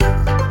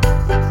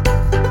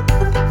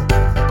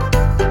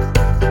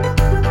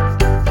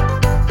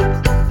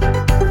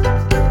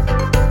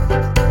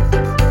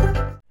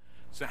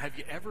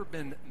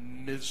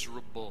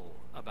miserable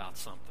about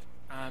something.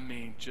 I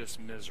mean, just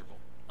miserable.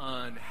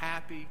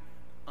 Unhappy,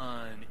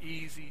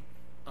 uneasy,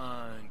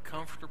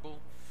 uncomfortable,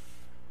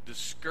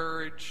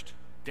 discouraged,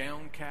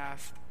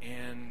 downcast,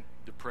 and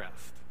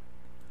depressed.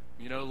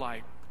 You know,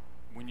 like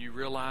when you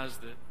realize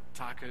that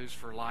Tacos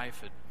for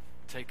Life had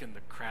taken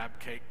the crab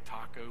cake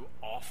taco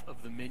off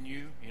of the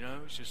menu, you know,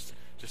 it's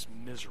just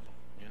miserable,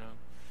 you know.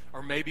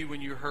 Or maybe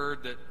when you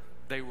heard that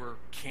they were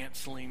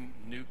canceling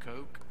New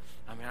Coke.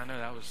 I mean, I know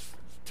that was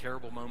a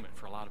terrible moment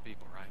for a lot of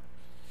people, right?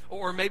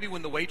 Or maybe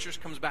when the waitress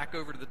comes back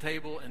over to the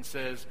table and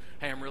says,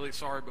 hey, I'm really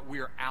sorry, but we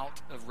are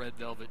out of red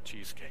velvet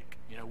cheesecake.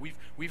 You know,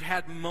 we've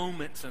had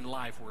moments in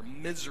life where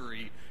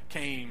misery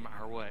came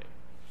our way.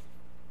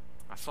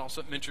 I saw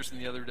something interesting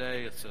the other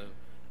day. It's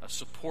a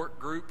support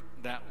group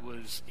that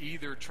was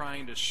either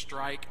trying to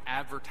strike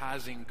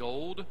advertising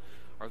gold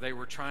or they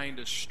were trying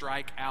to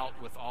strike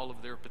out with all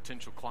of their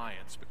potential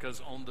clients,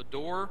 because on the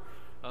door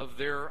of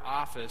their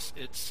office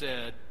it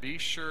said, be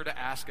sure to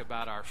ask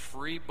about our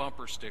free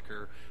bumper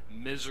sticker,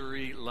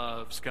 Misery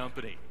Loves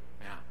Company.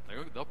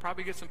 Yeah, they'll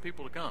probably get some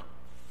people to come.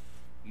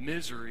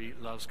 Misery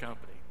loves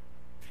company.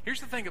 Here's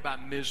the thing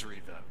about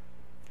misery, though.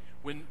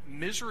 When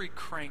misery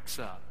cranks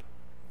up,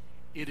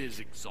 it is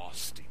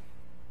exhausting.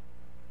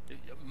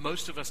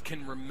 Most of us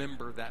can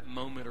remember that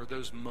moment or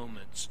those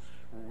moments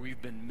where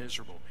we've been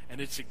miserable, and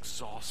it's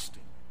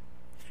exhausting.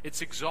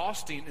 It's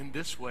exhausting in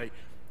this way.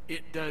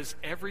 It does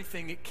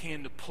everything it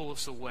can to pull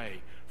us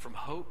away from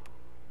hope,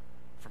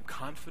 from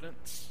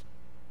confidence,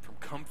 from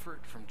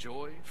comfort, from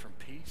joy, from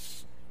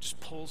peace.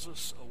 Just pulls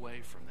us away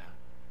from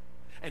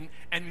that.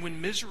 And when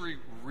misery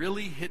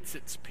really hits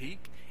its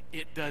peak,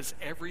 it does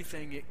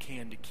everything it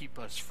can to keep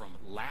us from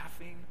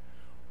laughing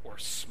or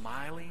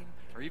smiling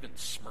or even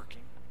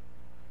smirking.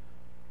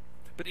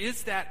 But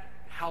is that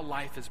how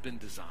life has been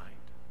designed?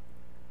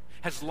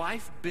 Has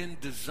life been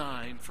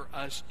designed for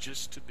us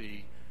just to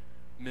be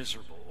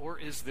miserable? Or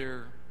is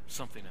there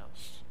something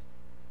else?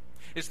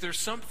 Is there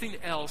something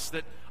else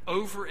that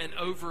over and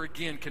over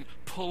again can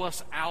pull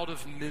us out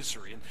of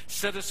misery and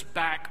set us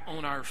back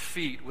on our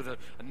feet with a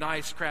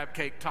nice crab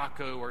cake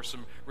taco or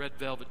some red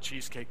velvet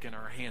cheesecake in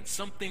our hands?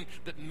 Something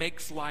that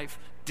makes life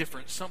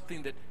different,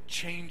 something that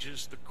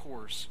changes the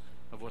course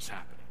of what's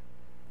happening.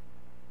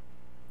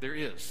 There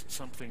is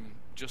something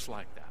just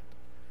like that,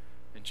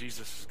 and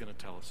Jesus is going to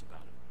tell us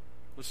about it.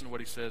 Listen to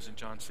what he says in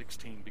John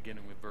 16,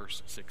 beginning with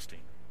verse 16.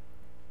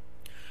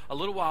 A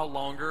little while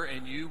longer,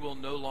 and you will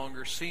no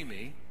longer see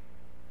me.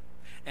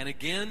 And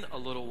again a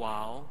little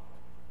while,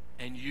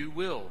 and you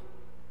will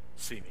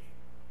see me.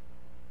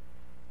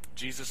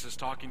 Jesus is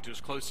talking to his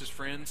closest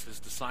friends, his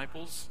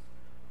disciples,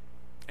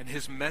 and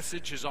his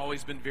message has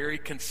always been very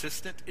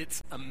consistent.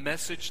 It's a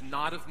message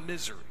not of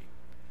misery.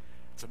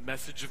 It's a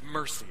message of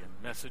mercy,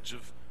 a message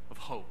of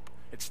hope.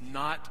 It's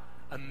not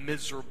a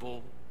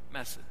miserable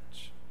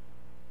message.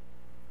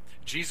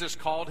 Jesus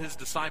called his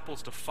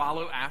disciples to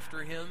follow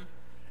after him,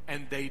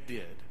 and they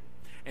did.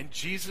 And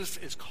Jesus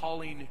is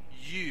calling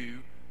you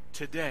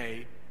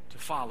today to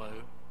follow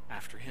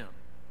after him.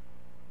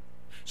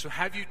 So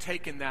have you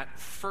taken that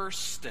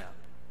first step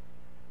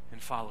in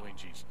following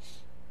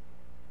Jesus?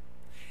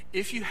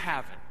 If you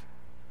haven't,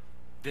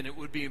 then it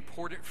would be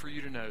important for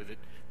you to know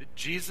that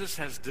Jesus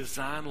has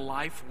designed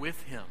life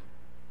with him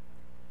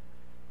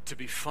to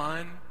be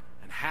fun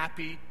and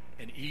happy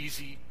and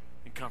easy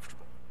and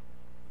comfortable.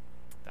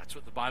 That's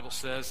what the Bible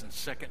says in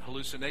 2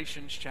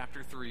 Hallucinations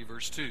chapter 3,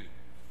 verse 2.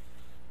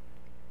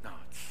 No,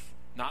 it's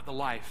not the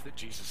life that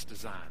Jesus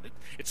designed.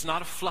 It's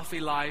not a fluffy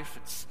life.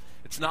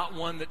 It's not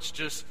one that's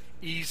just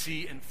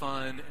easy and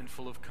fun and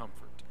full of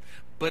comfort.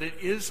 But it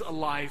is a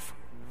life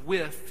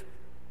with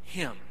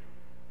him.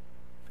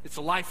 It's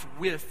a life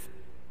with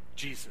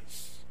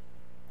Jesus.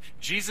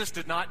 Jesus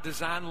did not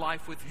design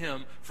life with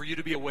him for you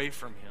to be away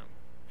from him,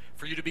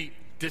 for you to be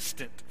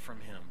distant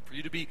from him, for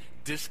you to be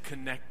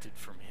disconnected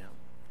from him.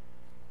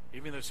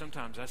 Even though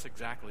sometimes that's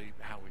exactly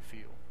how we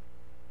feel.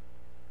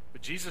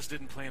 But Jesus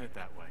didn't plan it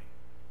that way.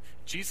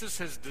 Jesus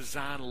has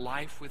designed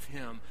life with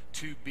him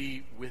to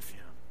be with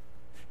him,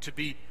 to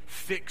be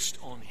fixed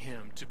on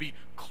him, to be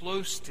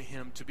close to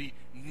him, to be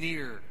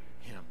near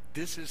him.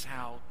 This is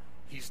how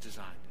he's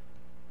designed it.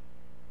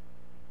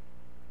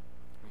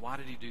 And why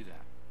did he do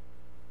that?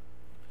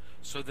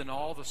 So then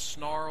all the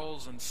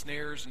snarls and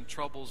snares and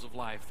troubles of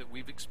life that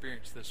we've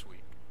experienced this week,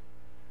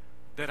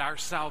 that our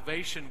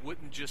salvation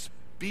wouldn't just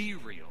be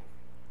real,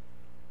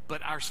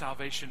 but our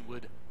salvation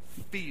would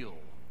feel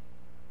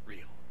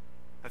real.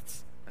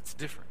 That's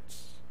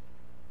difference.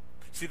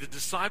 See, the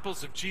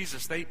disciples of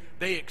Jesus, they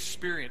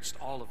experienced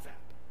all of that.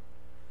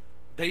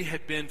 They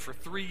had been for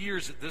 3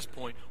 years at this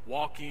point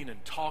walking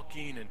and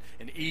talking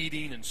and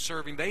eating and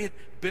serving. They had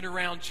been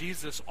around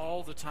Jesus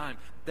all the time.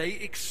 They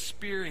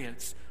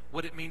experienced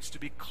what it means to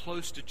be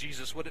close to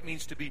Jesus, what it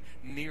means to be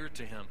near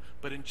to him.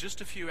 But in just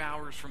a few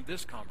hours from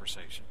this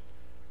conversation,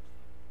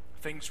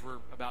 things were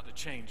about to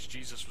change.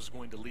 Jesus was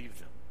going to leave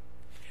them.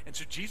 And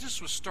so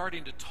Jesus was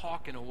starting to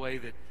talk in a way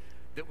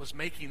that was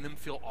making them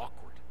feel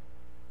awkward.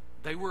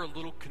 They were a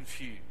little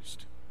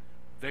confused.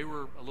 they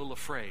were a little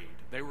afraid.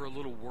 They were a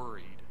little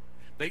worried.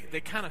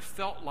 They kind of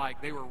felt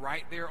like they were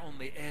right there on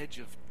the edge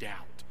of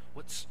doubt.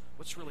 What's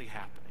really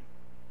happening?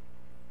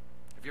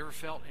 Have you ever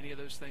felt any of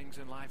those things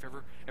in life?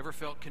 Ever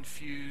felt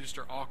confused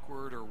or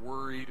awkward or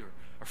worried or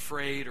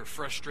afraid or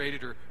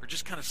frustrated or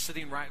just kind of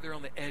sitting right there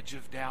on the edge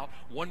of doubt,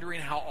 wondering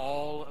how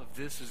all of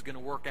this is going to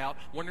work out,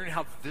 wondering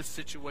how this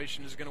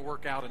situation is going to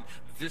work out and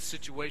this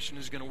situation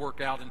is going to work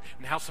out and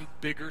how some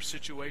bigger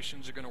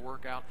situations are going to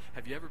work out?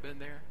 Have you ever been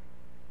there?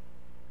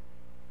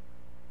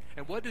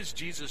 And what does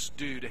Jesus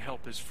do to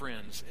help his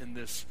friends in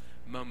this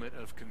moment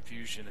of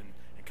confusion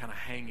and kind of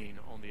hanging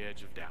on the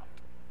edge of doubt?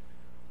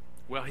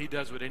 Well, he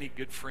does what any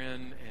good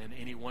friend and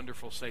any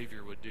wonderful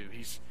Savior would do.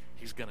 He's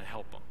going to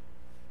help them.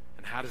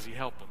 And how does he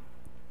help them?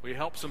 Well, he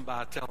helps them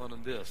by telling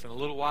them this: in a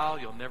little while,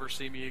 you'll never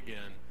see me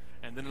again.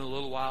 And then in a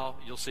little while,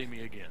 you'll see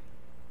me again.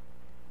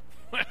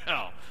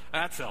 Well,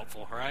 that's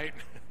helpful, right?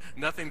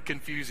 Nothing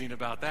confusing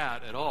about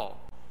that at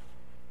all.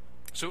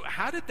 So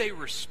how did they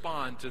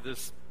respond to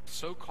this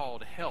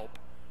so-called help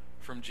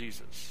from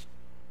Jesus?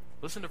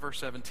 Listen to verse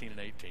 17 and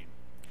 18.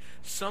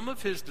 Some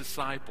of his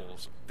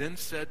disciples then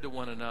said to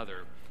one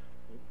another,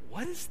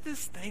 "What is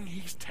this thing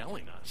he's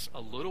telling us?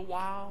 A little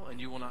while and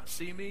you will not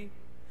see me,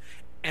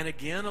 and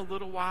again a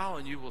little while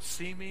and you will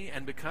see me,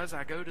 and because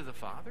I go to the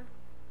Father?"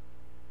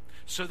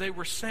 So they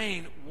were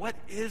saying, "What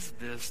is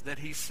this that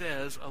he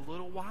says, a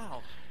little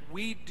while?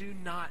 We do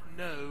not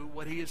know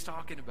what he is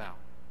talking about."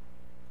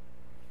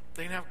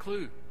 They didn't have a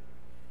clue.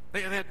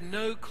 They had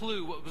no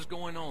clue what was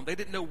going on. They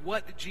didn't know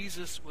what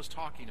Jesus was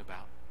talking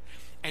about.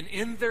 And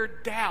in their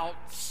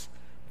doubts,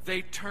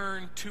 they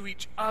turned to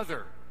each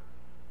other,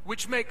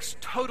 which makes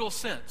total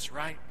sense,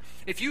 right?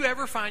 If you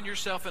ever find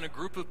yourself in a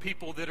group of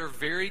people that are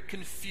very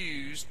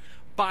confused,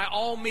 by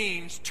all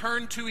means,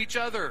 turn to each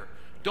other.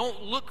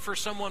 Don't look for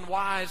someone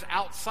wise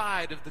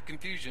outside of the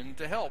confusion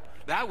to help.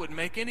 That wouldn't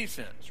make any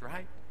sense,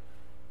 right?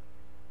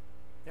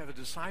 Yeah, the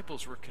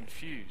disciples were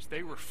confused.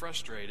 They were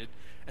frustrated,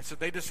 and so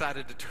they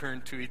decided to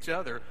turn to each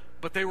other.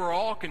 But they were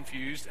all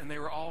confused, and they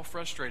were all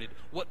frustrated.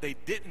 What they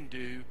didn't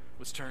do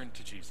was turn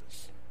to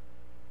Jesus.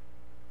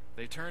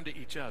 They turned to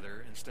each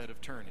other instead of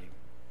turning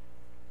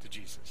to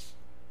Jesus.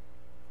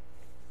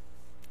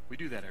 We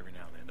do that every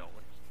now and then, don't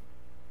we?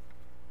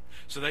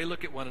 So they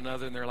look at one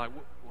another, and they're like,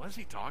 what is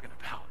he talking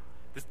about?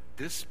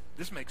 This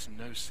makes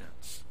no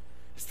sense.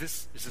 Is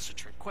this a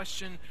trick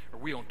question? Are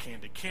we on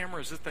candid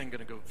camera? Is this thing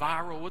going to go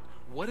viral?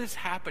 What is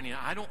happening?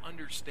 I don't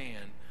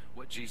understand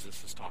what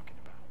Jesus is talking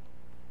about.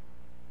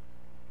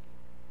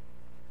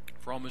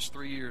 For almost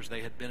 3 years,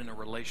 they had been in a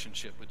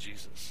relationship with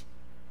Jesus,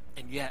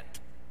 and yet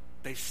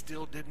they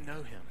still didn't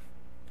know him.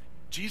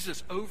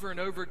 Jesus over and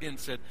over again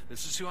said,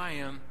 "This is who I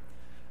am.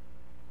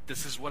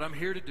 This is what I'm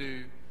here to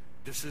do.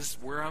 This is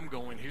where I'm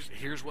going.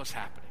 Here's what's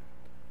happening."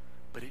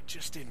 But it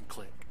just didn't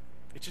click.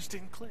 It just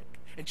didn't click.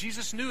 And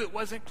Jesus knew it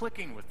wasn't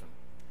clicking with them.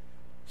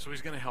 So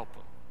he's going to help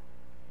them.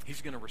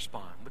 He's going to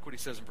respond. Look what he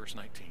says in verse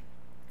 19.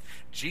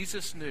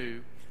 Jesus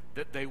knew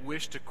that they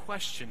wished to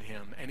question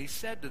him, and he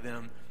said to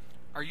them,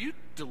 "Are you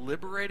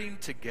deliberating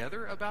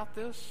together about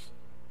this?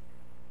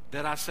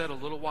 That I said, a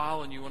little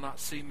while and you will not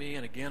see me,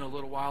 and again a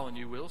little while and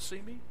you will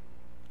see me?"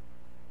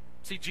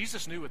 See,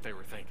 Jesus knew what they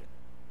were thinking.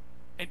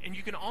 And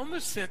you can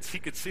almost sense he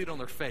could see it on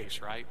their face,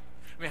 right?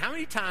 I mean, how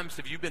many times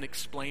have you been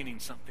explaining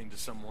something to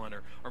someone,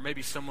 or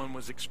maybe someone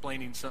was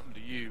explaining something to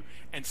you,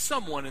 and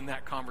someone in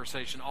that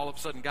conversation all of a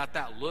sudden got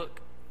that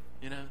look,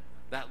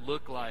 that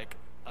look like,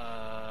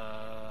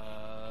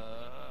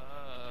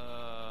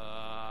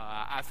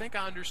 I think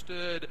I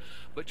understood,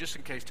 but just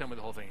in case, tell me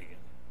the whole thing again.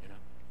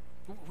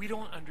 We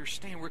don't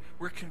understand.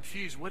 We're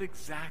confused. What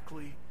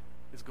exactly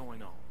is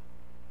going on?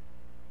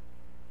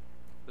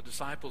 The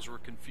disciples were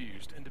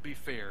confused. And to be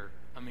fair,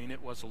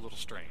 it was a little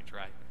strange,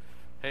 right?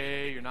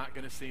 Hey, you're not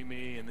going to see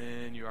me, and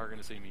then you are going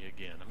to see me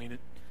again.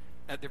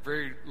 At the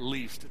very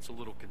least, it's a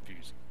little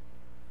confusing.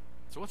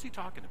 So what's he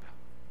talking about?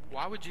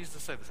 Why would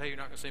Jesus say this? Hey, you're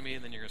not going to see me,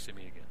 and then you're going to see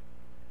me again.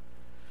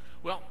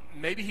 Well,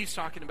 maybe he's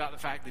talking about the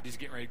fact that he's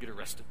getting ready to get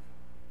arrested.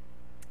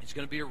 He's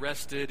going to be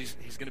arrested.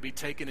 He's going to be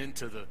taken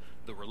into the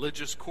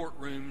religious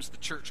courtrooms, the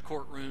church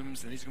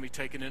courtrooms, and he's going to be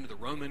taken into the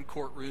Roman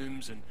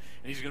courtrooms, and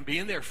he's going to be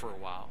in there for a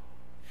while.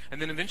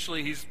 And then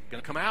eventually he's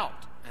going to come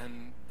out,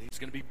 and he's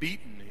going to be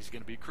beaten. He's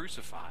going to be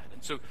crucified.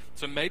 And so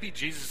maybe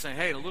Jesus is saying,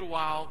 hey, in a little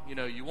while,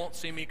 you won't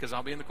see me because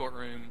I'll be in the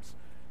courtrooms,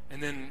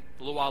 and then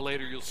a little while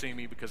later you'll see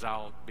me because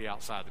I'll be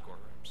outside the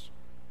courtrooms.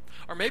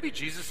 Or maybe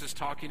Jesus is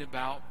talking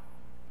about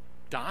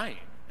dying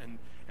and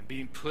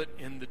being put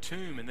in the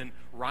tomb and then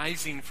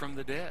rising from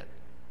the dead.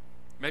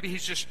 Maybe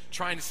he's just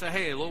trying to say,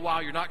 hey, a little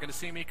while you're not going to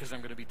see me because I'm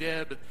going to be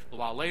dead, but a little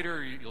while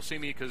later you'll see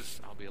me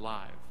because I'll be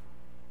alive.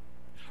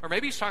 Or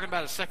maybe he's talking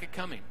about a second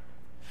coming.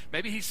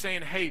 Maybe he's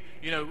saying, hey,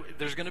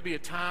 there's going to be a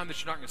time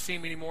that you're not going to see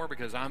me anymore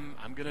because I'm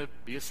going to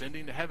be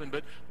ascending to heaven,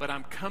 but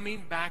I'm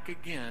coming back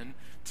again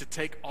to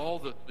take all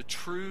the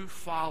true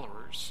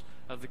followers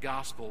of the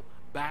gospel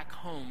back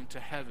home to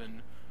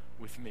heaven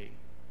with me.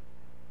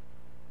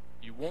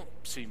 You won't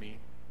see me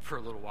for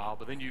a little while,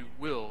 but then you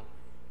will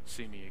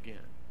see me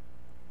again.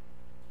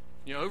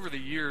 You know, over the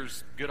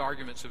years, good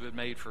arguments have been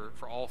made for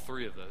all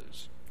three of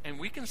those. And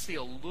we can see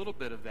a little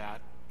bit of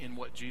that in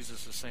what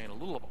Jesus is saying. A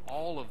little of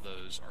all of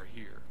those are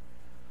here.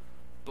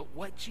 But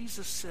what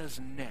Jesus says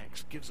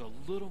next gives a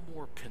little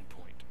more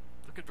pinpoint.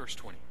 Look at verse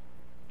 20.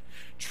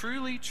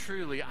 Truly,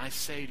 truly, I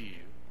say to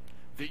you,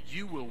 that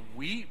you will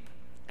weep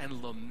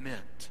and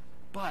lament,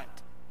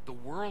 but the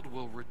world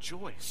will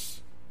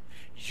rejoice.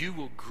 You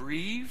will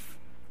grieve,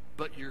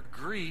 but your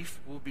grief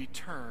will be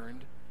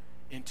turned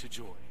into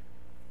joy.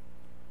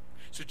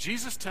 So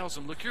Jesus tells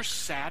them, look, your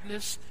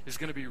sadness is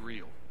going to be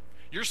real.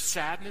 Your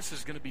sadness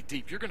is going to be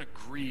deep. You're going to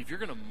grieve. You're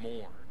going to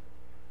mourn.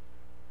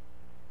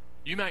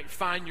 You might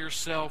find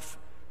yourself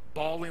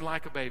bawling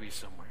like a baby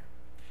somewhere.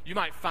 You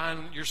might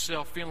find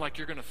yourself feeling like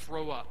you're going to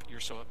throw up. You're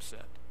so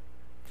upset.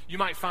 You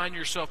might find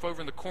yourself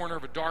over in the corner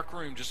of a dark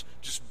room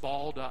just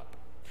balled up.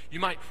 You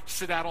might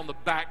sit out on the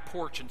back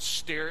porch and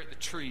stare at the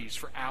trees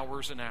for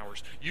hours and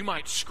hours. You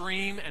might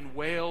scream and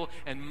wail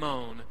and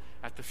moan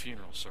at the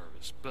funeral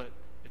service, but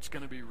it's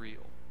going to be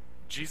real.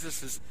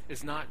 Jesus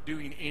is not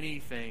doing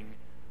anything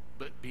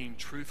but being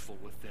truthful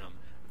with them.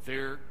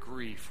 Their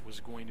grief was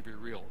going to be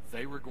real.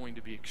 They were going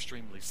to be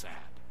extremely sad.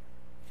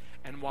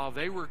 And while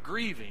they were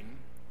grieving,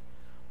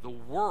 the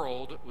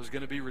world was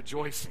going to be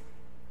rejoicing.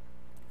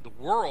 The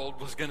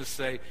world was going to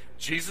say,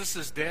 Jesus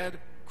is dead?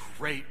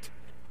 Great.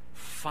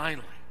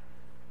 Finally.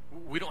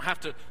 We don't have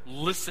to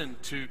listen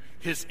to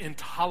his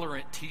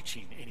intolerant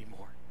teaching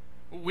anymore.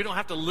 We don't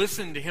have to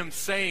listen to him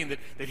saying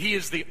that he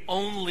is the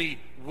only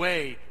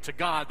way to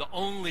God, the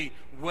only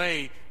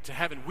way to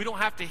heaven. We don't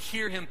have to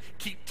hear him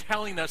keep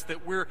telling us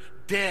that we're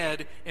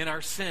dead in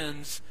our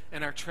sins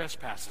and our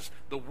trespasses.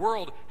 The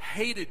world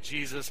hated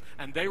Jesus,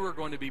 and they were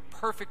going to be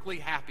perfectly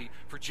happy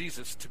for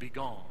Jesus to be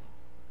gone.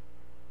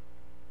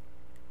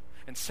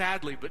 And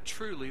sadly, but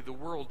truly, the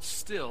world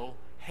still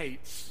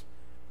hates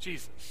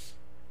Jesus.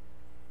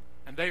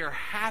 And they are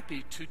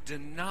happy to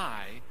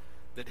deny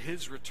that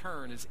his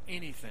return is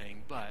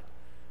anything but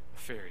a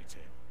fairy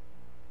tale.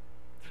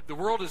 The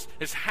world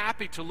is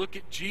happy to look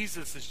at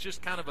Jesus as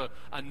just kind of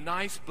a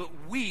nice but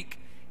weak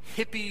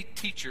hippie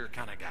teacher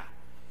kind of guy.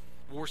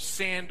 Wore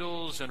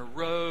sandals and a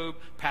robe,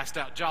 passed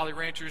out Jolly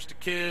Ranchers to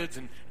kids,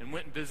 and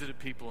went and visited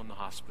people in the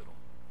hospital.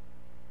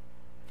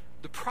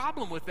 The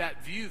problem with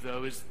that view,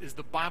 though, is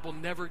the Bible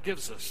never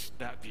gives us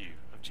that view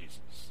of Jesus.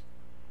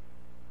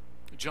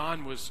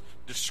 John was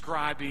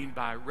describing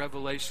by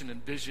revelation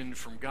and vision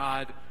from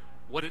God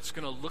what it's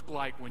going to look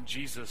like when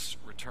Jesus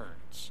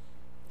returns.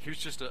 Here's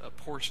just a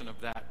portion of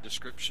that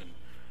description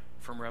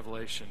from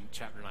Revelation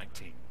chapter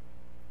 19.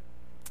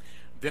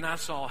 Then I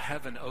saw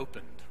heaven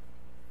opened,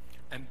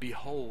 and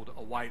behold,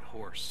 a white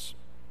horse.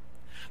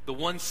 The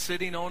one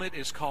sitting on it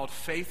is called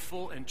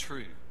Faithful and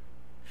True,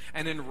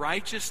 and in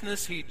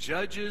righteousness he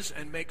judges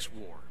and makes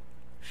war.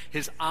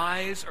 His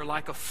eyes are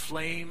like a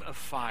flame of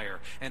fire,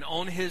 and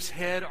on his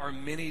head are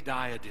many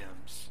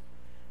diadems.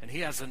 And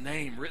he has a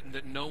name written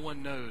that no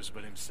one knows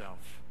but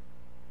himself.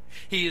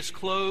 He is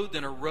clothed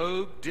in a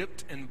robe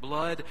dipped in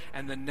blood,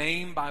 and the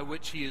name by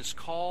which he is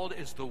called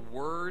is the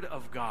Word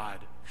of God.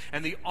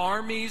 And the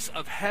armies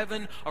of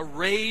heaven,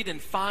 arrayed in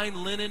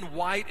fine linen,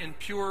 white and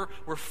pure,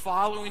 were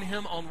following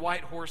him on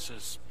white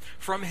horses.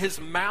 From his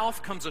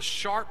mouth comes a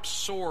sharp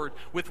sword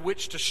with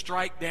which to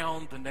strike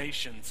down the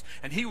nations,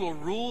 and he will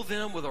rule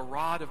them with a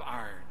rod of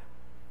iron.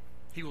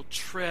 He will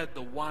tread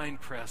the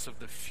winepress of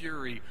the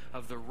fury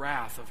of the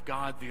wrath of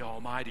God the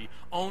Almighty.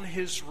 On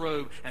his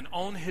robe and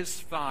on his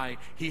thigh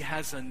he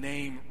has a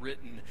name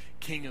written,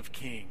 King of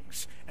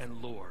Kings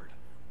and Lord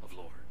of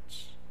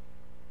Lords.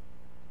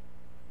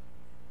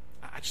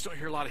 I just don't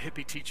hear a lot of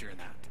hippie teacher in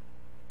that.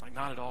 Like,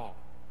 not at all.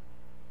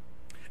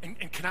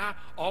 And can I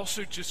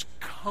also just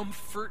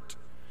comfort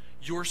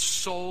your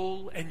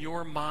soul and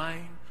your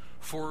mind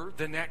for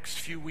the next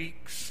few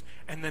weeks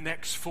and the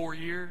next 4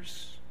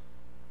 years?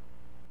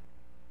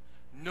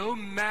 No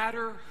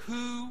matter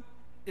who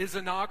is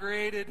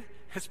inaugurated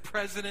as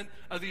President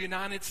of the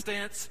United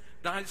States,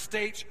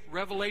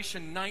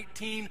 Revelation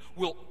 19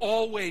 will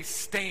always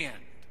stand.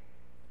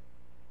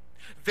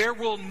 There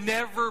will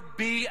never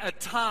be a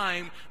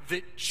time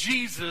that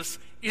Jesus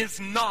is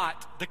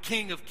not the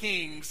King of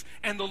Kings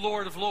and the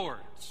Lord of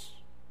Lords.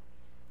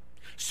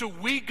 So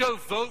we go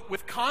vote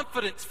with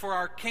confidence for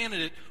our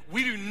candidate.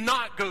 We do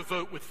not go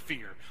vote with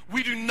fear.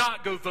 We do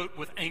not go vote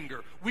with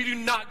anger. We do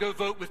not go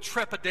vote with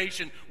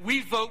trepidation. We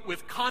vote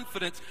with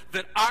confidence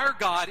that our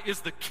God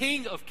is the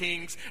King of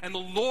Kings and the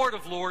Lord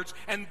of Lords,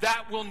 and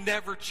that will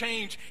never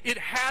change. It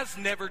has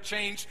never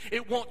changed.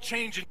 It won't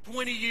change in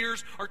 20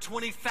 years or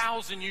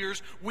 20,000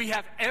 years. We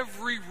have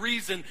every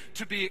reason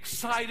to be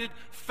excited,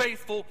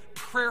 faithful,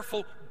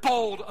 prayerful,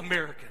 bold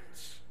Americans.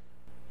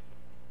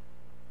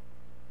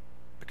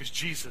 Because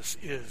Jesus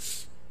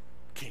is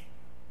King.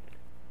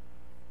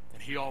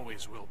 And he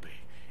always will be.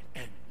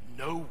 And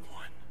no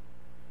one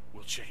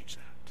will change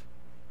that.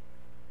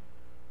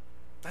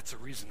 That's a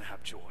reason to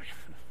have joy.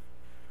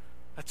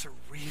 That's a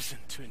reason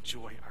to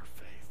enjoy our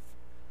faith.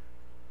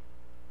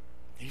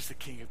 He's the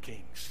King of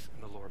Kings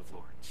and the Lord of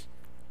Lords.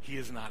 He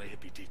is not a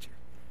hippie teacher.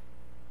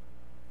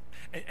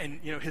 And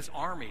his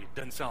army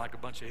doesn't sound like a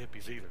bunch of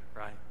hippies either,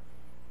 right?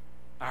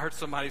 I heard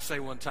somebody say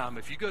one time,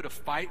 if you go to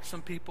fight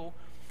some people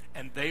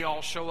and they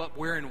all show up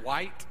wearing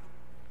white,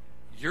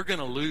 you're going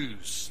to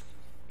lose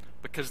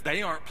because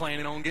they aren't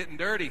planning on getting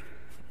dirty.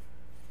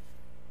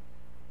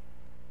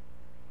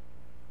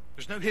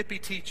 There's no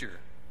hippie teacher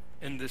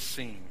in this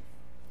scene.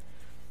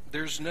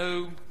 There's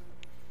no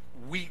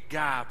weak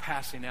guy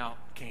passing out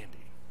candy.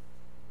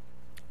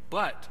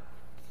 But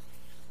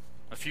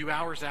a few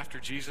hours after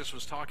Jesus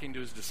was talking to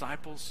his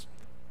disciples,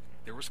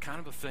 there was kind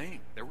of a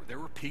thing. There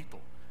were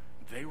people.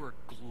 They were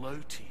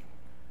gloating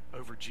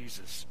over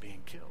Jesus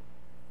being killed.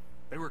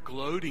 They were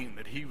gloating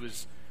that he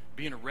was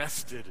being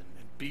arrested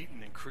and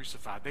beaten and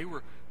crucified. They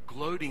were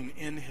gloating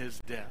in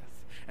his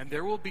death. And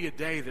there will be a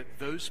day that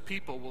those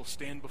people will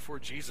stand before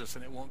Jesus,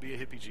 and it won't be a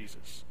hippie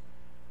Jesus.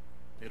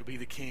 It'll be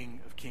the King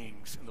of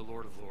Kings and the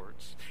Lord of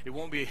Lords. It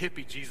won't be a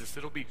hippie Jesus.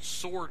 It'll be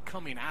sword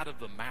coming out of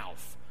the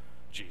mouth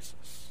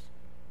Jesus.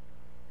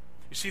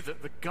 You see, the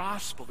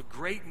gospel, the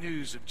great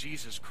news of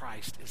Jesus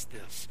Christ is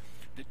this,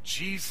 that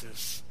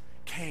Jesus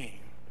came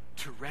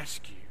to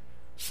rescue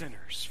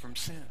sinners from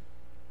sin.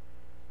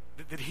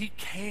 That he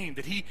came,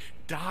 that he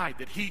died,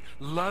 that he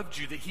loved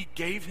you, that he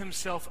gave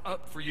himself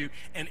up for you,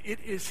 and it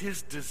is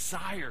his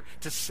desire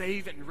to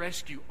save and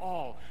rescue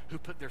all who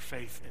put their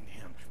faith in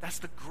him. That's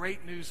the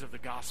great news of the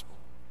gospel.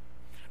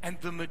 And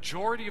the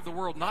majority of the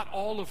world, not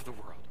all of the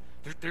world,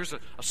 there's a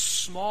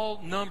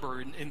small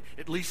number,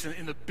 at least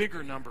in the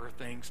bigger number of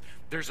things,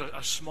 there's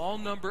a small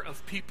number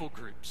of people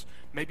groups,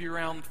 maybe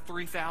around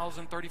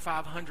 3,000,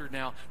 3,500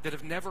 now, that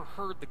have never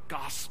heard the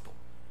gospel.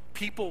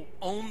 People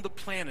on the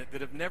planet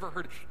that have never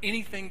heard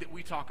anything that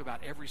we talk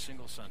about every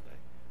single Sunday.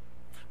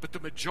 But the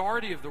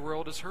majority of the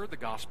world has heard the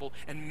gospel,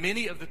 and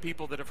many of the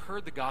people that have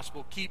heard the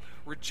gospel keep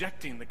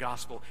rejecting the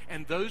gospel.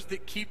 And those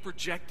that keep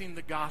rejecting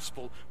the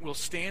gospel will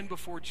stand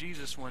before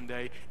Jesus one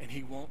day, and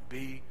he won't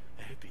be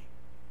a hippie.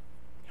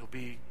 He'll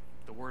be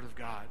the Word of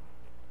God.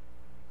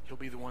 He'll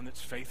be the one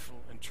that's faithful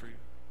and true.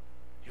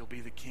 He'll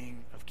be the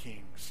King of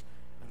Kings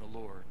and the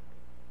Lord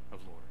of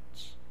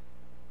Lords.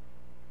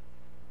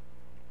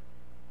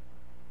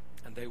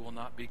 And they will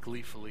not be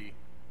gleefully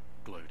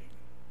gloating.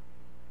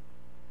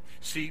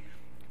 See,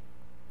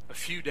 a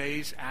few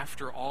days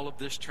after all of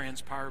this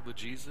transpired with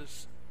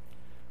Jesus,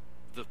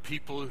 the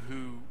people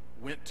who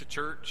went to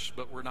church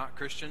but were not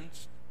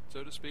Christians,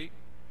 so to speak,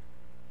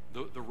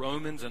 the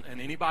Romans and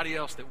anybody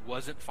else that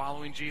wasn't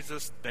following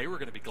Jesus, they were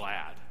going to be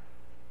glad.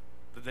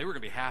 They were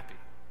going to be happy.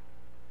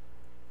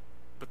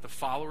 But the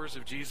followers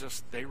of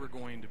Jesus, they were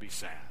going to be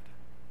sad.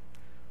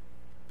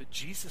 But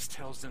Jesus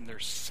tells them their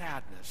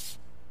sadness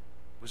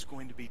was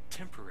going to be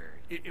temporary.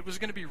 It was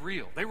going to be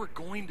real. They were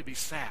going to be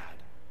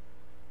sad.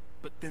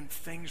 But then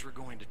things were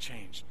going to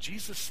change.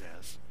 Jesus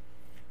says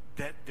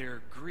that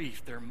their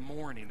grief, their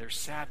mourning, their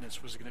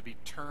sadness was going to be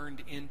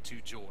turned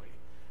into joy.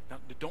 Now,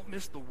 don't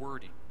miss the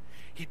wording.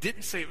 He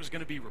didn't say it was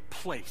going to be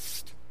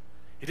replaced.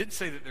 He didn't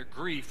say that their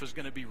grief was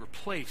going to be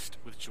replaced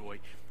with joy.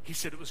 He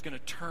said it was going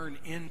to turn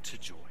into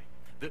joy.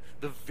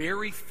 The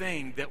very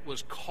thing that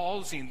was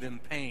causing them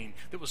pain,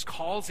 that was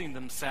causing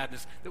them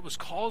sadness, that was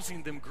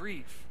causing them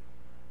grief,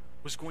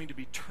 was going to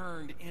be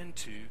turned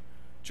into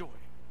joy.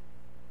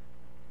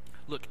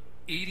 Look,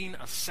 eating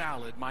a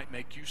salad might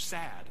make you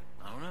sad.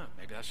 I don't know.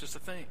 Maybe that's just a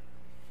thing.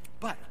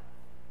 But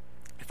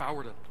if I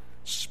were to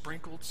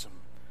sprinkle some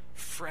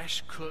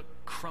fresh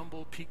cooked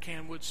crumbled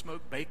pecan wood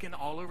smoked bacon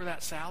all over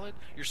that salad,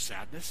 your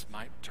sadness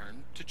might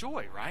turn to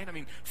joy, right? I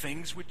mean,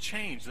 things would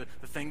change. The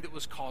thing that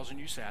was causing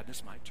you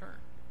sadness might turn.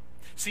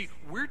 See,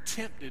 we're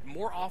tempted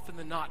more often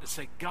than not to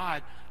say,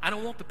 God, I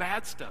don't want the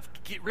bad stuff.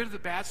 Get rid of the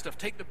bad stuff.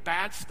 Take the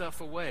bad stuff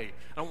away.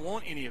 I don't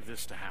want any of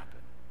this to happen.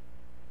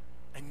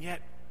 And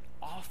yet,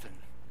 often,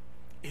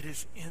 it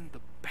is in the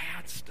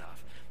bad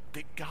stuff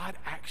that God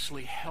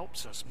actually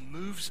helps us,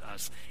 moves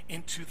us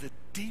into the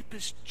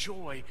deepest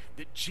joy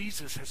that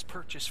Jesus has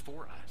purchased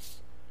for us.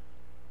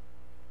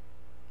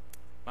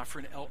 My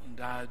friend Elton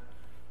died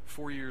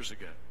 4 years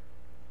ago.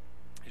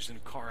 He was in a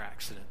car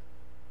accident.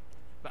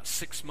 About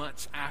 6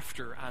 months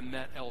after I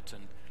met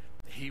Elton,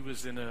 he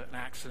was in an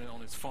accident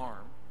on his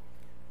farm.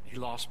 He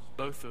lost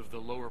both of the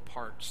lower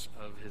parts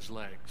of his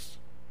legs.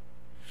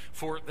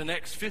 For the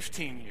next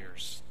 15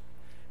 years,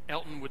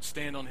 Elton would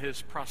stand on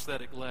his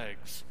prosthetic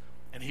legs,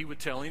 and he would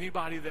tell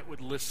anybody that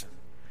would listen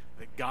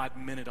that God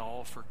meant it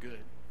all for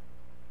good.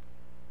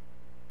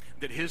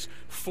 That his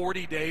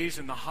 40 days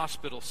in the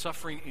hospital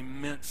suffering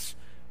immense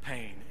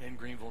pain in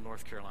Greenville,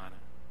 North Carolina,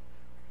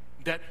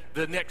 that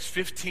the next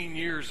 15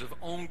 years of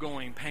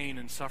ongoing pain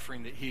and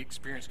suffering that he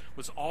experienced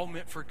was all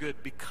meant for good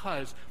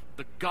because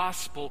the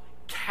gospel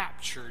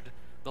captured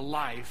the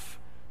life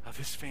of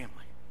his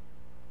family.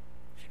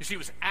 You see, it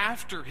was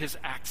after his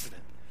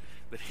accident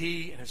that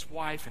he and his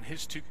wife and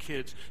his 2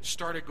 kids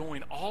started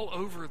going all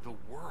over the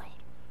world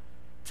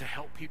to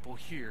help people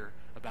hear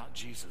about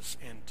Jesus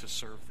and to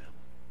serve them.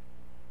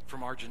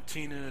 From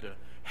Argentina to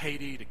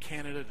Haiti to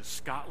Canada to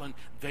Scotland,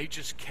 they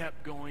just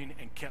kept going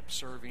and kept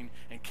serving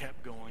and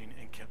kept going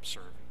and kept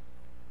serving.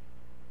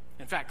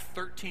 In fact,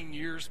 13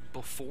 years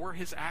before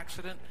his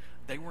accident,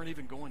 they weren't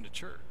even going to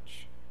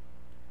church.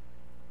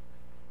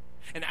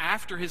 And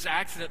after his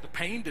accident, the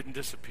pain didn't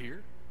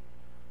disappear.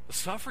 The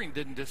suffering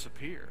didn't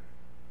disappear.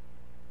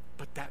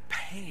 But that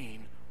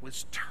pain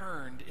was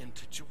turned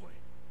into joy.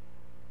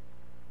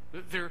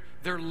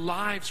 Their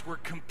lives were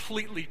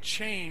completely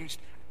changed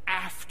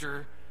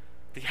after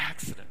the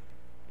accident.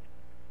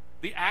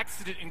 The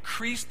accident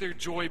increased their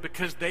joy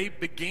because they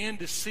began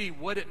to see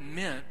what it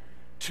meant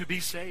to be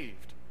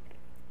saved.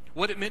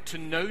 What it meant to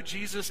know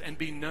Jesus and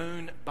be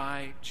known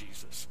by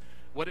Jesus.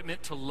 What it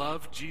meant to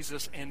love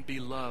Jesus and be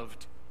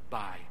loved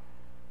by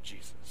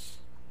Jesus.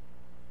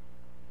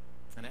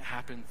 And it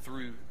happened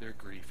through their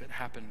grief. It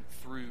happened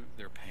through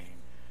their pain.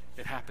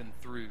 It happened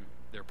through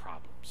their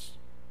problems.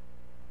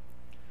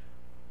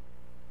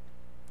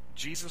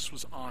 Jesus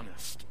was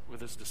honest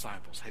with his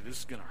disciples. Hey, this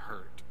is going to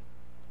hurt.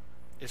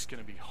 It's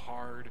going to be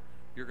hard.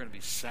 You're going to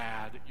be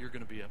sad. You're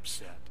going to be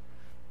upset.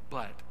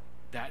 But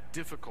that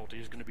difficulty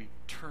is going to be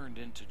turned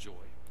into joy.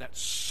 That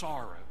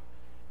sorrow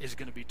is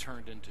going to be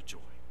turned into joy.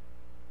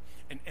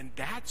 And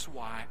that's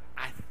why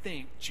I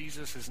think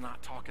Jesus is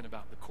not talking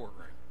about the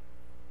courtroom.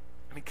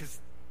 I mean, because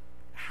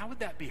how would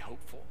that be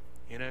hopeful?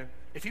 You know,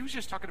 if he was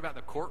just talking about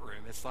the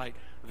courtroom, it's like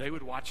they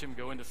would watch him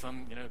go into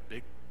some,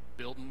 big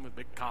building with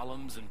big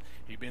columns, and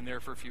he'd been there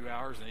for a few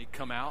hours, and he'd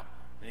come out,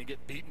 and he'd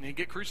get beaten, and he'd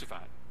get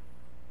crucified.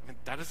 I mean,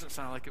 that doesn't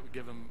sound like it would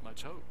give him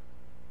much hope.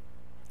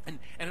 And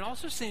it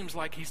also seems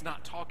like he's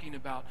not talking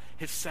about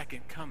his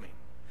second coming.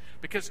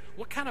 Because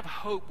what kind of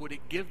hope would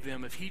it give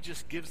them if he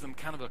just gives them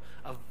kind of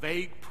a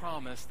vague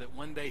promise that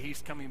one day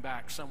he's coming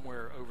back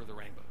somewhere over the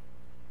rainbow?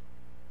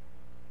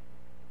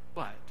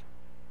 But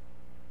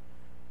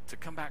to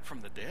come back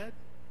from the dead?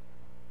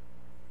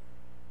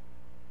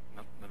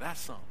 Now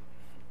that's something.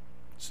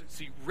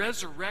 See,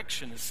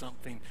 resurrection is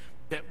something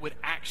that would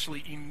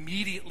actually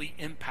immediately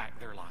impact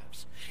their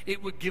lives.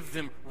 It would give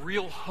them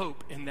real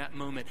hope in that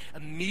moment,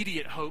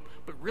 immediate hope,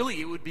 but really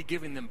it would be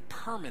giving them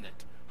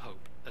permanent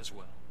hope as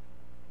well.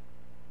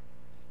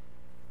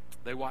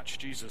 They watched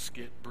Jesus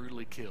get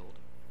brutally killed.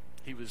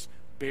 He was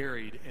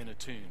buried in a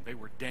tomb. They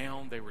were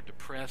down, they were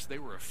depressed, they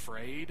were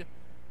afraid,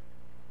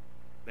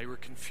 they were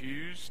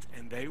confused,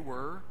 and they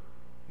were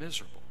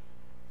miserable.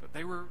 But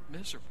they were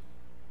miserable.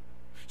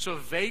 So a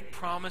vague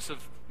promise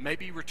of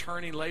maybe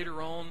returning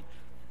later on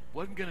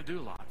wasn't going to do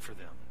a lot for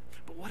them.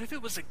 But what if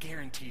it was a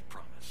guaranteed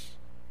promise?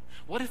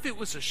 What if it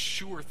was a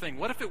sure thing?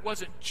 What if it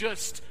wasn't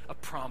just a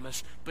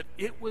promise, but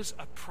it was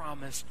a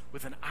promise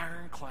with an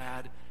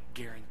ironclad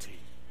guarantee?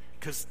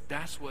 Because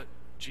that's what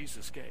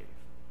Jesus gave.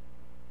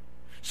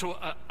 So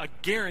a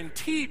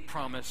guaranteed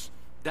promise,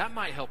 that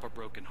might help a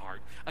broken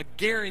heart. A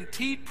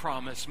guaranteed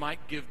promise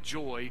might give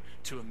joy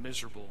to a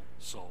miserable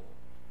soul.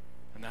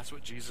 And that's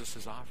what Jesus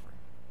is offering.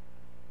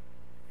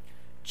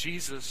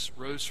 Jesus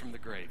rose from the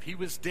grave. He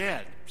was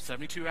dead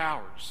 72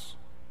 hours.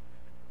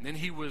 And then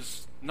he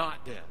was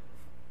not dead.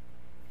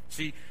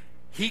 See,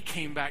 he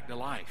came back to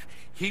life.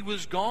 He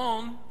was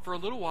gone for a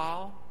little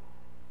while,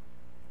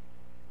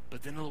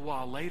 but then a little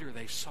while later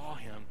they saw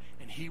him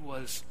and he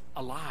was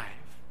alive.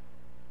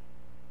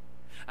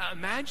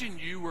 Imagine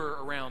you were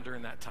around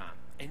during that time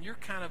and you're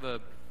kind of a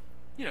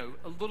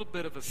little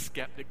bit of a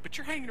skeptic, but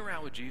you're hanging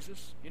around with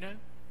Jesus,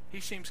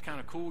 He seems kind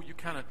of cool. You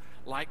kind of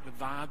like the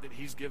vibe that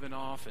he's giving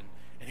off,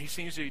 and he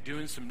seems to be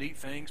doing some neat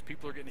things.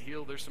 People are getting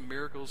healed. There's some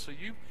miracles. So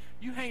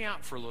you hang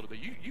out for a little bit.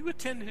 You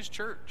attend his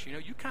church.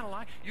 You kind of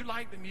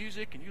like the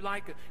music, and you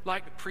like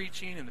the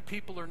preaching, and the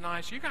people are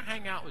nice. You're going to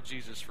hang out with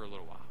Jesus for a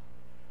little while.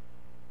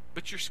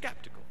 But you're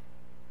skeptical.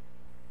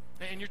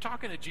 And you're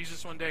talking to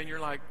Jesus one day, and you're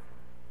like,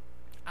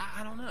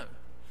 I don't know.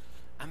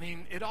 I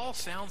mean, it all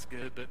sounds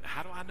good, but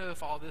how do I know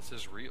if all this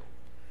is real?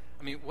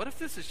 I mean, what if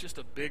this is just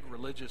a big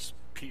religious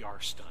PR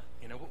stunt?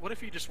 What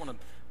if you just want to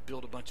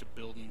build a bunch of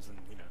buildings and,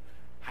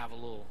 have a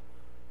little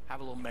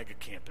mega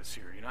campus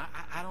here?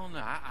 I don't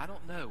know. I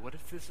don't know. What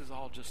if this is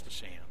all just a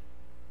sham?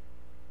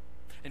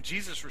 And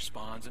Jesus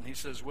responds and he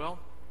says, well,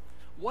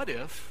 what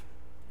if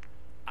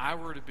I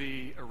were to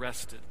be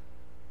arrested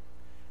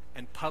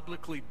and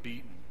publicly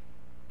beaten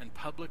and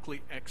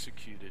publicly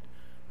executed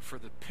for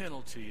the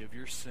penalty of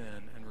your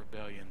sin and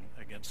rebellion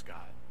against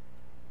God?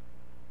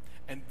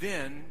 And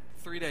then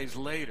 3 days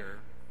later,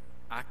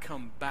 I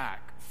come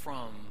back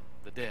from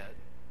the dead.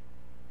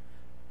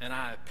 And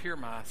I appear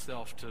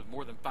myself to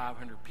more than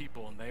 500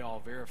 people, and they all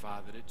verify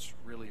that it's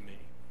really me.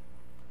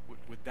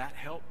 Would that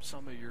help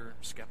some of your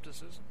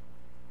skepticism?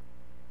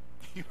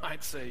 You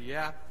might say,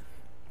 yeah,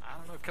 I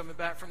don't know, coming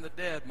back from the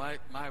dead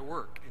might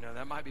work.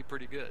 That might be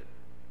pretty good.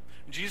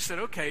 And Jesus said,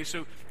 okay,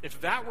 so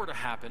if that were to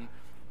happen,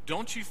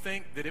 don't you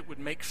think that it would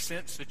make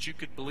sense that you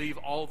could believe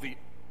all the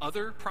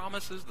other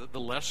promises, the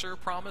lesser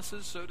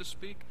promises, so to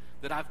speak,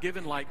 that I've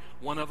given, like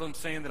one of them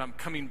saying that I'm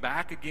coming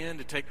back again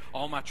to take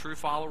all my true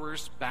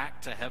followers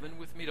back to heaven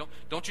with me?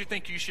 Don't you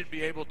think you should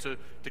be able to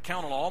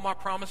count on all my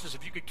promises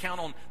if you could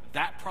count on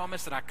that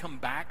promise that I come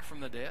back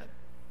from the dead?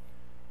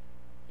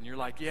 And you're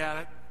like,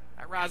 yeah,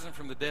 that rising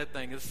from the dead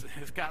thing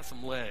it's got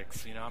some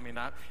legs.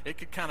 It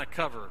could kind of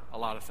cover a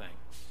lot of things.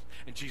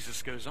 And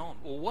Jesus goes on,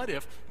 well, what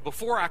if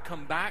before I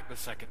come back the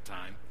second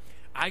time,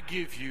 I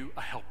give you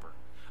a helper,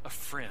 a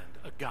friend,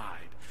 a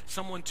guide,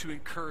 someone to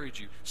encourage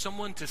you,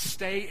 someone to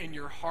stay in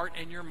your heart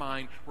and your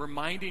mind,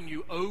 reminding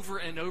you over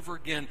and over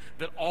again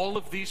that all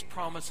of these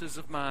promises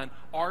of mine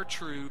are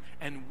true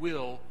and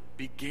will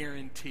be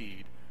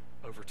guaranteed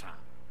over time.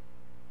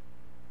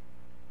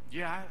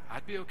 Yeah,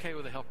 I'd be okay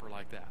with a helper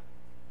like that.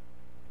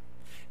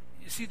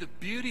 You see, the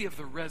beauty of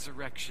the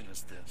resurrection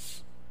is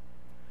this.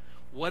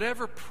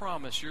 Whatever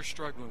promise you're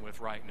struggling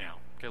with right now,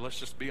 okay, let's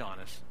just be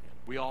honest.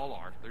 We all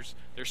are.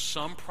 There's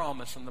some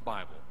promise in the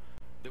Bible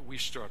that we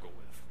struggle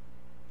with.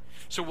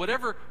 So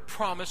whatever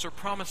promise or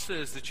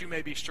promises that you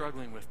may be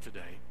struggling with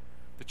today,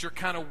 that you're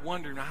kind of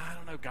wondering, I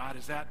don't know, God,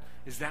 is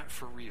that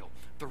for real?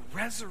 The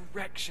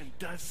resurrection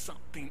does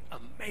something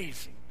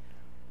amazing.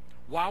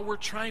 While we're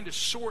trying to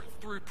sort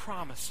through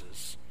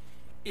promises,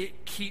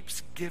 it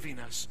keeps giving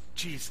us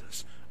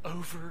Jesus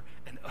over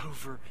and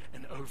over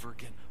and over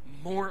again.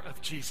 More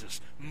of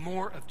Jesus,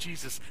 more of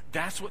Jesus.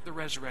 That's what the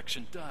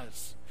resurrection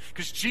does.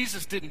 Because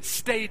Jesus didn't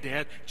stay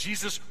dead.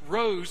 Jesus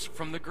rose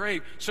from the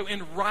grave. So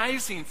in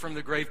rising from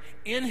the grave,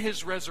 in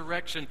his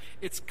resurrection,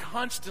 it's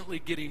constantly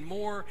getting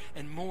more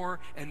and more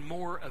and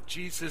more of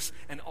Jesus,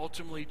 and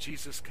ultimately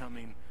Jesus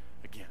coming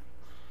again.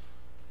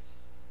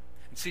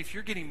 And see, if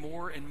you're getting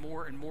more and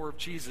more and more of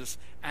Jesus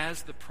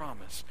as the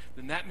promise,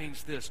 then that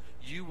means this: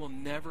 you will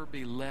never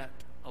be let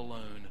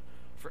alone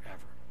forever.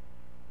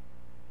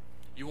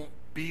 You won't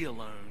be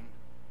alone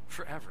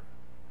forever.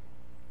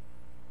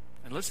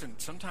 And listen,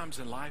 sometimes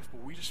in life,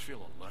 we just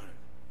feel alone.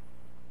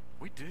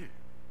 We do.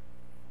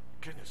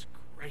 Goodness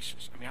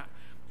gracious. I mean,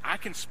 I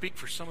can speak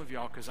for some of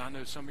y'all because I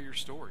know some of your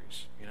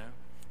stories, you know.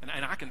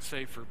 And I can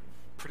say for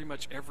pretty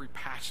much every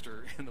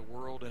pastor in the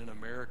world and in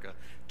America,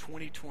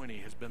 2020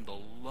 has been the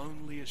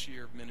loneliest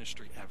year of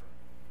ministry ever.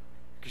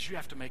 Because you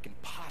have to make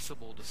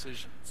impossible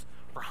decisions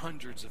for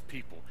hundreds of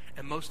people,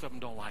 and most of them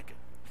don't like it.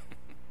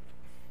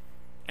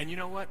 And you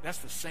know what? That's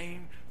the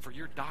same for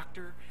your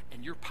doctor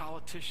and your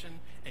politician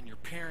and your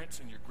parents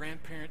and your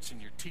grandparents and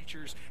your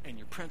teachers and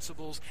your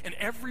principals and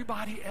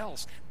everybody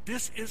else.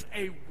 This is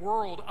a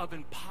world of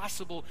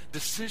impossible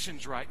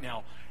decisions right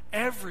now.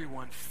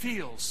 Everyone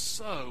feels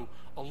so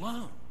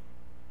alone.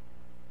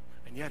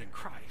 And yet in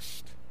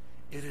Christ,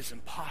 it is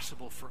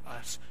impossible for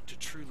us to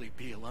truly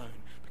be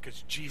alone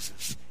because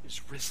Jesus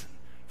is risen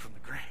from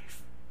the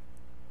grave.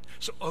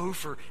 So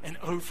over and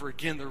over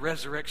again, the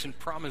resurrection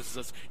promises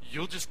us,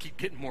 you'll just keep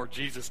getting more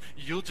Jesus.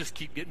 You'll just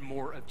keep getting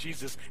more of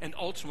Jesus. And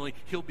ultimately,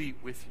 he'll be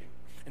with you.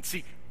 And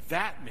see,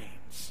 that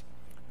means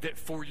that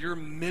for your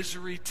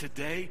misery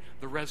today,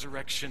 the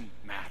resurrection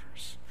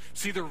matters.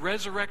 See, the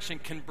resurrection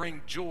can bring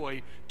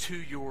joy to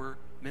your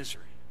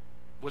misery.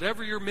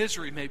 Whatever your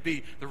misery may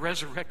be, the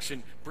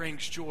resurrection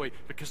brings joy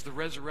because the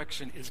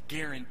resurrection is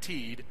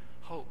guaranteed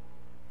hope.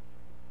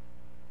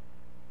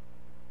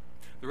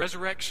 The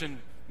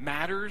resurrection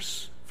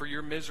matters for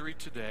your misery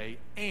today,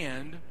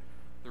 and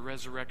the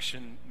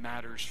resurrection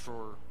matters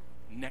for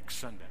next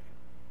Sunday.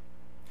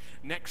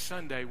 Next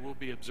Sunday, we'll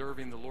be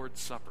observing the Lord's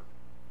Supper.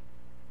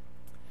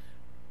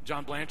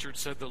 John Blanchard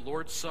said the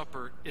Lord's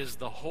Supper is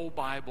the whole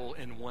Bible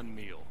in one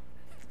meal.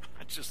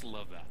 I just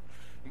love that.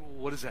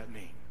 What does that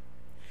mean?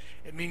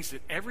 It means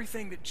that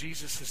everything that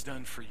Jesus has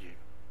done for you,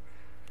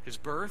 his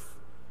birth,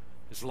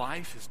 his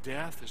life, his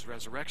death, his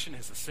resurrection,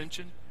 his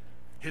ascension,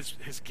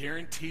 his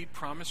guaranteed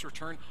promised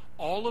return,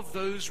 all of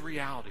those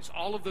realities,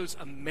 all of those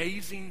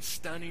amazing,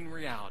 stunning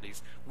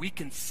realities, we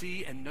can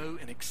see and know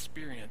and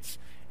experience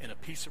in a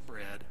piece of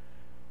bread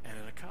and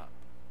in a cup.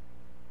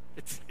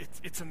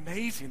 It's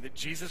amazing that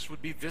Jesus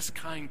would be this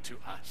kind to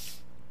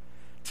us,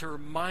 to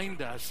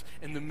remind us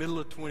in the middle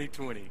of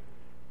 2020,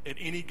 at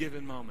any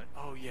given moment,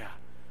 oh yeah,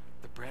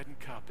 the bread and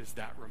cup is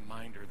that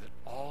reminder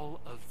that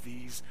all of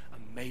these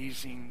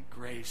amazing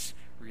grace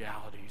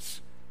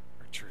realities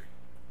are true.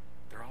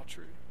 They're all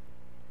true.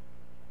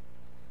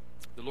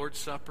 The Lord's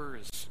Supper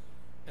is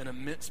an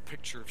immense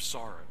picture of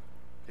sorrow.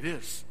 It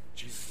is.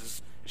 Jesus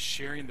is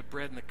sharing the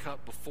bread and the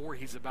cup before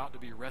he's about to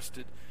be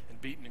arrested and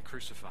beaten and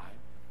crucified.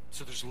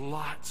 So there's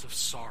lots of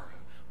sorrow.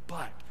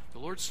 But the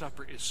Lord's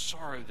Supper is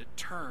sorrow that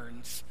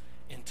turns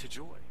into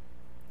joy.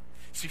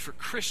 See, for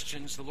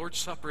Christians, the Lord's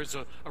Supper is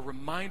a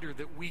reminder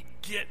that we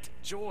get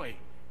joy.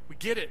 We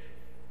get it.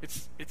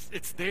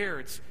 It's there.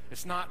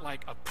 It's not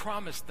like a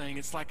promised thing.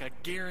 It's like a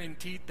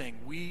guaranteed thing.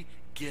 We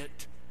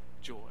get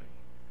joy.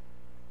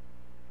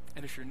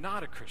 And if you're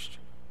not a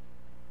Christian,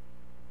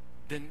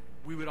 then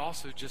we would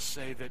also just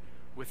say that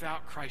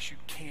without Christ, you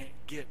can't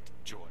get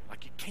joy.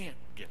 Like, you can't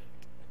get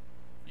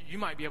it. You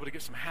might be able to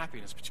get some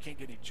happiness, but you can't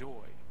get any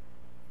joy.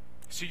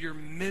 So your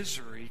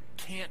misery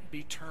can't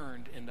be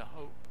turned into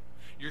hope.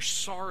 Your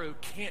sorrow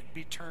can't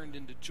be turned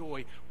into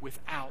joy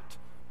without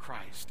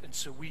Christ. And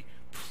so we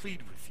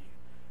plead with you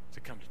to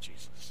come to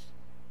Jesus.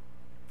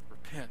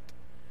 Repent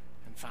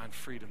and find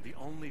freedom, the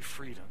only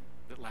freedom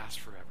that lasts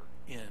forever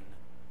in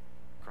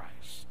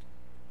Christ.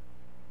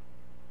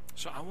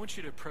 So I want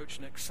you to approach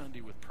next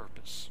Sunday with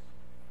purpose.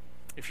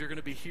 If you're going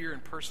to be here in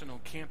person on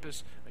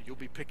campus, you'll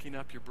be picking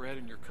up your bread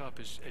and your cup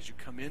as you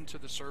come into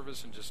the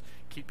service and just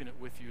keeping it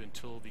with you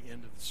until the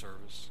end of the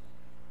service.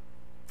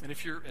 And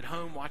if you're at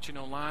home watching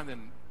online,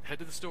 then head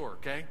to the store,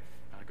 okay?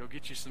 Go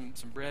get you some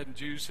bread and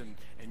juice, and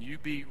you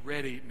be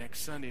ready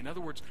next Sunday. In other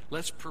words,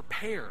 let's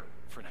prepare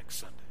for next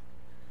Sunday.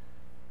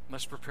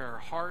 Let's prepare our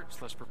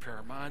hearts, let's prepare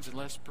our minds, and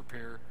let's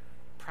prepare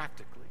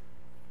practically.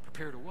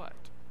 Prepare to what?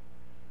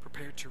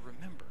 Prepare to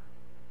remember.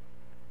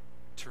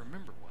 To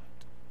remember what?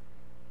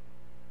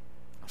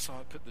 I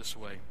saw it put this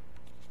way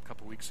a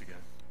couple weeks ago.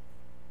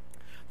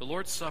 The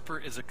Lord's Supper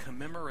is a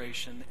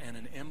commemoration and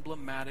an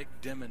emblematic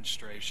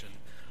demonstration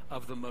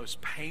of the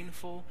most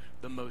painful,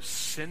 the most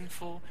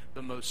sinful,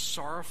 the most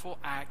sorrowful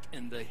act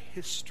in the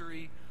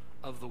history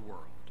of the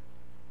world.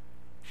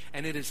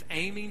 And it is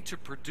aiming to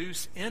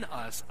produce in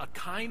us a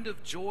kind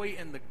of joy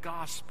in the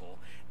gospel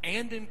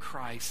and in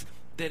Christ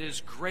that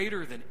is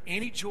greater than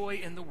any joy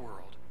in the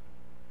world.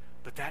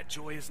 But that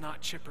joy is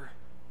not chipper.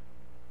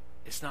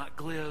 It's not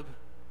glib.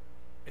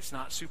 It's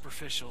not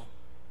superficial.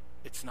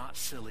 It's not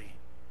silly.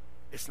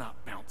 It's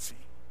not bouncy.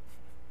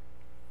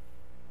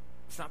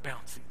 It's not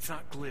bouncy. It's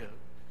not glib.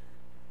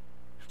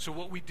 So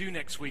what we do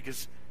next week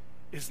is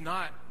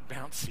not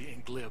bouncy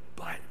and glib,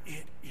 but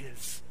it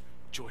is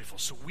joyful.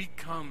 So we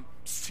come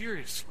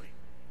seriously.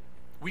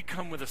 We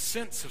come with a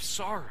sense of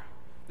sorrow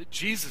that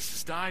Jesus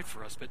has died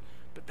for us, but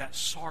that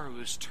sorrow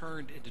is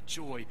turned into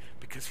joy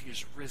because he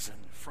is risen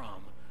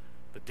from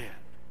the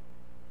dead.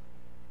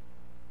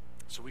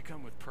 So we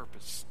come with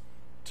purpose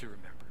to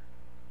remember.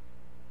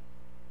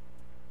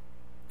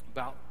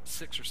 About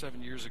 6 or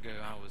 7 years ago,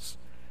 I was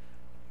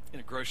in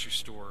a grocery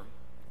store,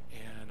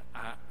 and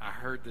I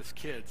heard this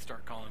kid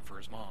start calling for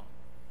his mom.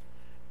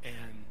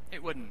 And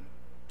it wasn't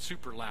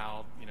super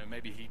loud.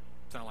 Maybe he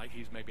sounded like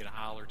he's maybe an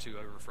aisle or two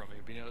over from me.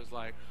 But, it was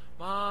like,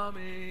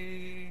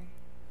 Mommy.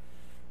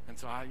 And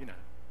so I,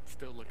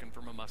 still looking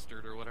for my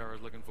mustard or whatever I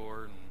was looking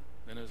for. And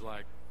then it was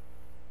like,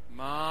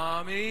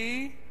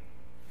 Mommy.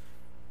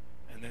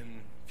 And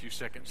then a few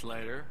seconds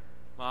later,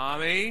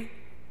 Mommy.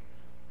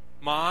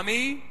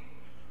 Mommy.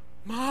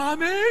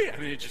 Mommy.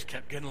 It just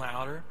kept getting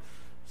louder.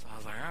 So I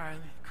was like, all right,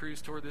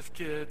 cruise toward this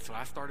kid. So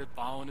I started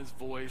following his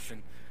voice,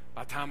 and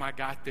by the time I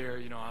got there,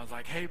 I was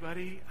like, hey,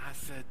 buddy, I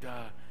said,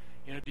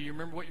 do you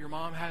remember what your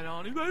mom had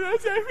on? He's like, I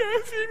was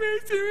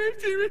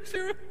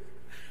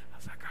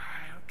like, all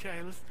right,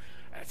 okay,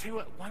 I tell you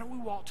what, why don't we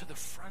walk to the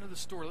front of the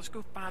store? Let's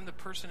go find the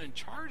person in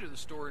charge of the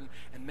store, and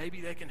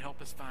maybe they can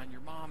help us find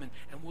your mom, and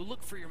we'll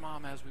look for your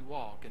mom as we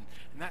walk. And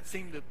that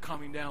seemed to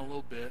calm down a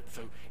little bit.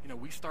 So,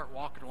 we start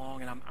walking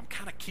along, and I'm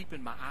kind of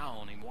keeping my eye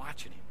on him,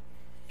 watching him.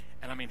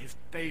 And his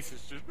face is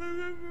just,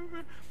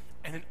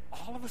 and then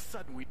all of a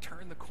sudden we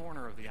turn the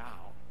corner of the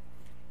aisle,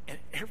 and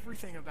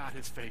everything about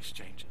his face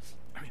changes.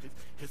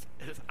 His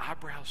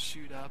eyebrows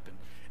shoot up,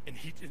 and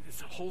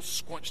it's a whole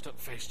squunched up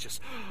face, just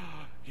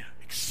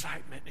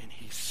excitement, and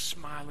he's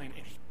smiling,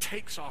 and he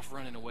takes off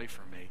running away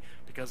from me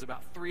because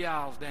about 3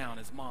 aisles down,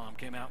 his mom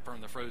came out from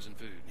the frozen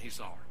food, and he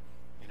saw her.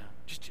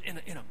 Just in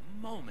a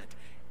moment,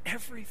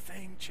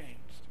 everything changed.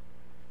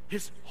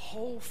 His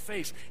whole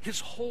face, his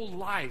whole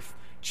life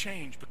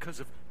changed because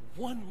of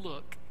one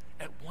look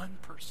at one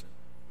person.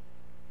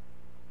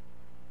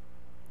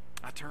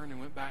 I turned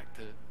and went back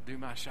to do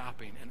my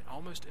shopping, and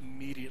almost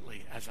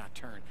immediately as I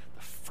turned,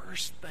 the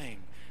first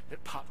thing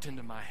that popped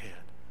into my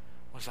head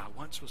was I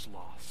once was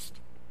lost,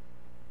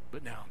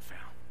 but now I'm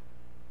found.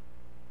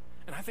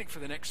 And I think for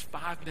the next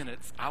 5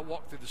 minutes, I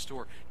walked through the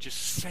store just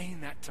saying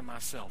that to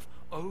myself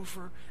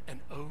over and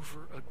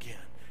over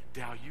again.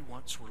 Dow, you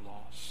once were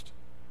lost,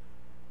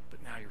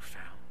 but now you're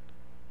found.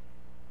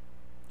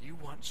 You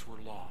once were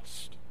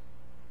lost,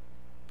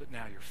 but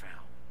now you're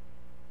found.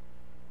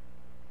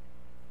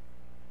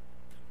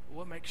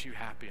 What makes you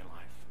happy in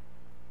life?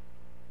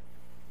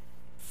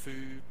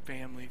 Food,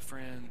 family,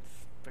 friends,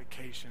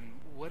 vacation,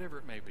 whatever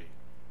it may be.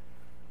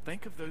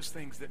 Think of those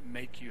things that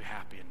make you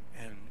happy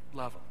and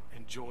love them,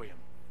 enjoy them.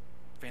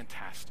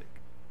 Fantastic.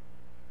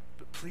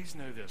 But please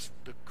know this,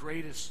 the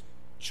greatest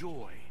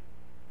joy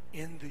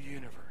in the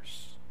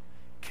universe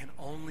can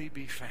only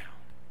be found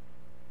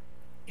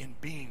in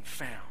being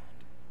found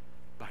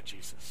by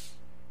Jesus,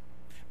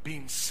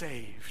 being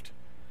saved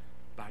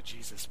by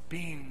Jesus,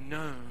 being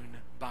known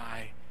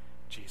by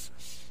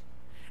Jesus.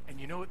 And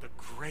you know what the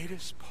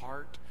greatest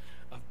part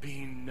of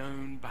being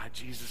known by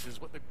Jesus is?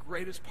 What the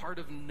greatest part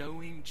of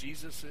knowing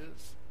Jesus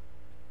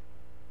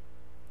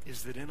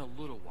is that in a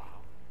little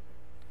while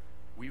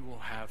we will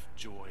have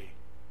joy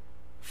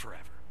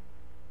forever.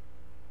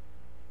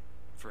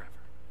 Forever.